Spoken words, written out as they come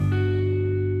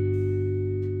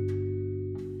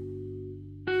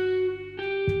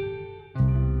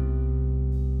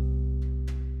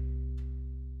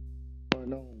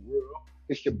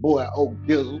It's your boy Old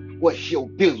Dizzle. What's your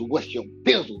dizzle? What's your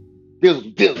dizzle?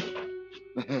 Dizzle,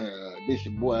 dizzle. This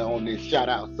your boy on this shout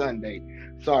out Sunday.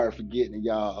 Sorry for getting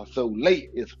y'all so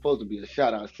late. It's supposed to be a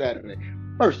shout out Saturday.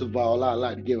 First of all, I'd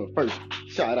like to give a first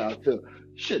shout out to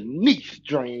Shanice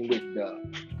Dream with the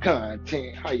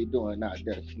content. How you doing out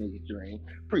there, Shanice Dream?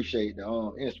 Appreciate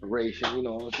the inspiration, you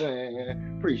know what I'm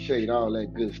saying? Appreciate all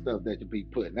that good stuff that you be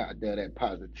putting out there, that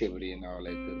positivity and all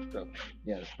that good stuff.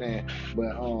 You understand?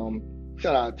 But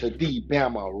shout out to D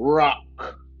Bama Rock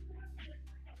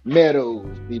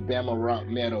Meadows, the Bama Rock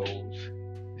Meadows.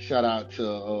 Shout out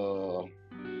to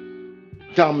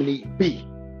Dominique B.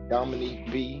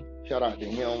 Dominique B. Shout out to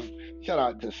him. Shout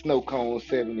out to Snow Cone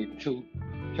 72.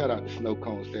 Shout out to Snow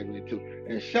Cone 72.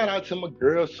 And shout out to my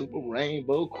girl, Super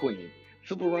Rainbow Queen.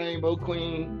 Super Rainbow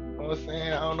Queen, you know what I'm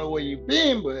saying? I don't know where you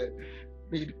been, but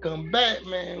need to come back,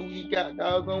 man. We got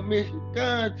doggone miss your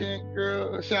content,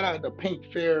 girl. Shout out to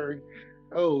Pink Fairy.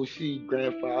 Oh, she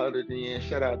grandfathered in.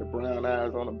 Shout out to Brown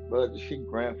Eyes on the Budget. She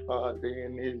grandfathered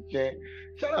in this gent.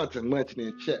 Shout out to Munchin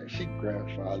in Chat. She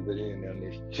grandfathered in on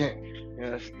this gent. You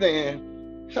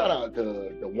understand? Shout out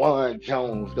to the Juan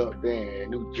Jones up there in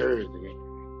New Jersey.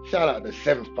 Shout out to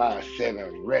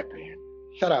 757 Reppin'.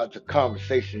 Shout out to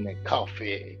Conversation and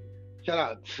Coffee. Shout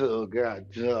out to God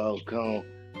doggone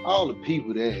all the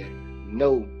people that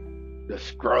know the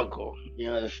struggle. You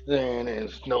understand?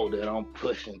 And know that I'm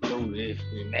pushing through this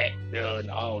and that, there, and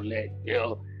all that,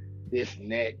 there, this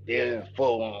and that, there, and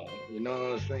so on. You know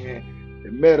what I'm saying?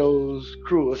 The Meadows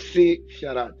crew of six,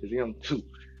 shout out to them too.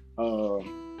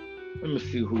 Let me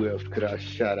see who else could I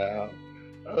shout out.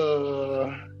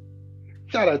 Uh,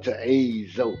 Shout out to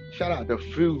Azo. Shout out to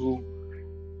Frugal,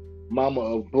 Mama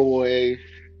of Boys.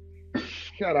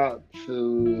 Shout out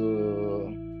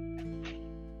to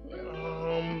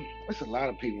it's a lot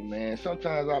of people, man.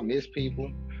 Sometimes I miss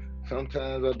people.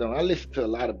 Sometimes I don't. I listen to a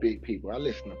lot of big people. I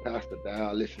listen to Pastor Dow.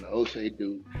 I listen to O'Shea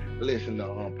Duke. I listen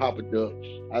to Papa Duck.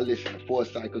 I listen to Four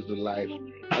Cycles of Life.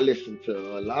 I listen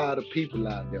to a lot of people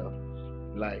out there.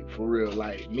 Like, for real,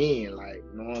 like men, like,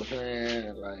 you know what I'm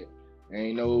saying? Like,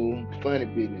 ain't no funny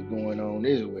business going on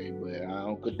this way, but I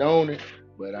don't condone it.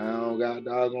 But I don't got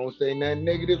doggone say nothing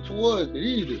negative towards it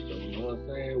either. So, you know what I'm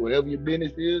saying? Whatever your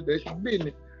business is, that's your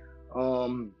business.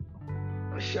 Um,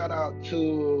 Shout out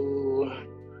to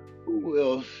who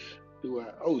else do I?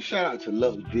 Oh, shout out to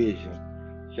Love Vision.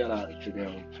 Shout out to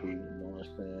them too. You know what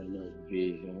I'm saying? Love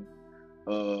Vision.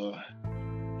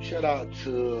 Shout out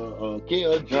to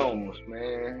Gail Jones,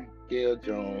 man. Gail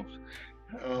Jones.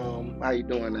 How you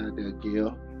doing out there,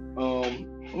 Gail?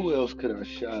 Who else could I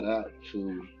shout out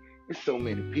to? There's so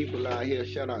many people out here.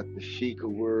 Shout out to Sheikah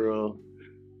World.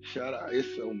 Shout out,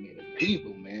 it's so many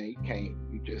people, man.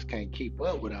 You just can't keep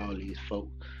up with all these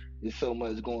folks. There's so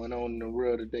much going on in the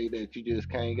world today that you just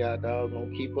can't got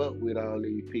doggone keep up with all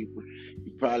these people.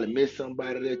 You probably miss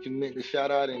somebody that you meant to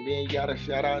shout out, and then you gotta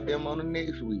shout out them on the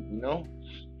next week, you know?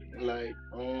 Like,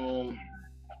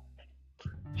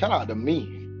 shout out to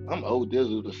me. I'm old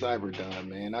Dizzle the Cyber Don,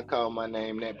 man. I call my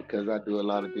name that because I do a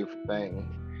lot of different things.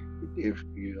 If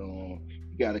you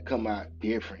gotta come out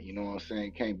different, you know what I'm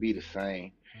saying? Can't be the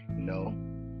same, you know.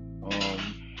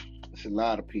 It's a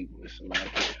lot of people. It's a lot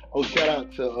of people. Oh, shout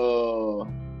out to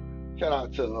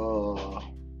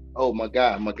oh my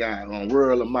guy,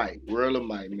 World of Mike. World of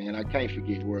Mike, man. I can't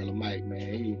forget World of Mike,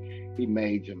 man. He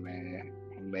major, man.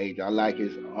 He major. I like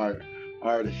his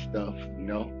artist stuff, you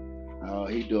know.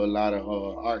 He do a lot of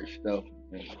art stuff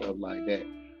and stuff like that.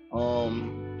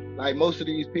 Like most of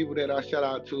these people that I shout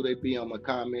out to, they be on my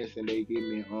comments and they give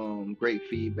me great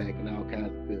feedback and all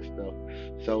kinds of good stuff.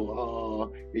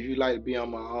 So if you like to be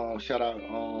on my shout out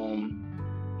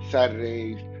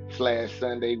Saturdays slash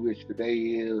Sunday, which today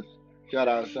is shout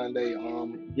out Sunday,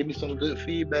 give me some good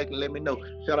feedback and let me know.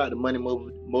 Shout out to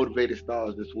Motivated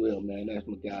Stars as well, man. That's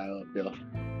my guy up there.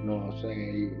 You know what I'm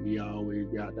saying? He always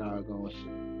got doggone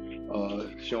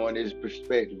showing his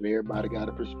perspective. Everybody got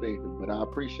a perspective, but I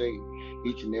appreciate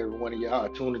each and every one of y'all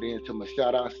tuning in to my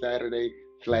shout out Saturday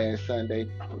slash Sunday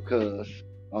because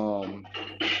um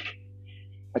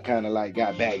I kind of like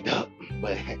got backed up,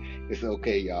 but it's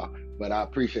okay, y'all. But I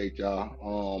appreciate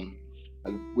y'all. I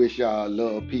wish y'all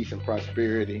love, peace, and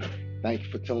prosperity. Thank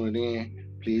you for tuning in.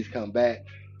 Please come back.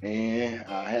 And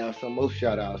I have some more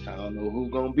shout outs. I don't know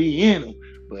who's gonna be in them,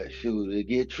 but shoot, it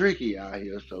get tricky out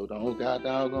here. So don't got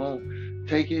doggone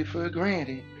take it for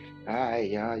granted. All right,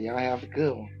 y'all. Y'all have a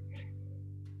good one.